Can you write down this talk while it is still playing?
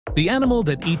The animal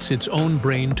that eats its own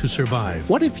brain to survive.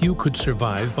 What if you could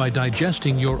survive by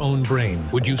digesting your own brain?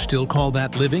 Would you still call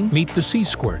that living? Meet the sea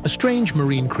squirt, a strange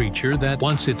marine creature that,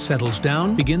 once it settles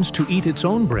down, begins to eat its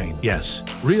own brain. Yes,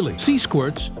 really. Sea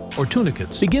squirts, or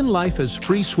tunicates, begin life as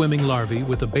free-swimming larvae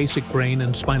with a basic brain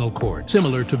and spinal cord,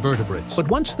 similar to vertebrates. But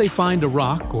once they find a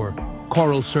rock or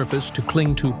coral surface to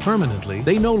cling to permanently,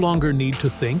 they no longer need to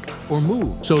think or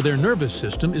move, so their nervous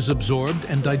system is absorbed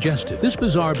and digested. This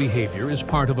bizarre behavior is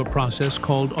part of a process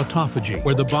called autophagy,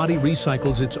 where the body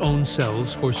recycles its own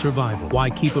cells for survival. Why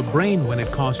keep a brain when it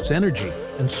costs energy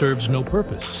and serves no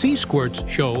purpose? Sea squirts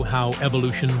show how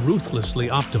evolution ruthlessly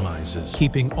optimizes,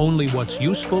 keeping only what's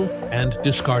useful and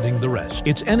discarding the rest.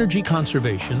 It's energy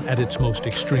conservation at its most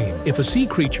extreme. If a sea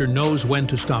creature knows when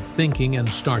to stop thinking and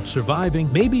start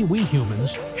surviving, maybe we humans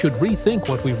should rethink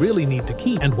what we really need to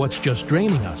keep and what's just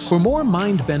draining us. For more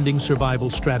mind-bending survival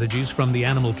strategies from the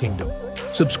animal kingdom,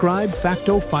 subscribe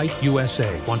Facto Fight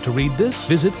USA. Want to read this?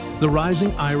 Visit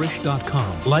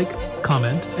therisingirish.com. Like,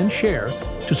 comment, and share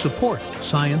to support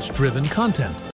science-driven content.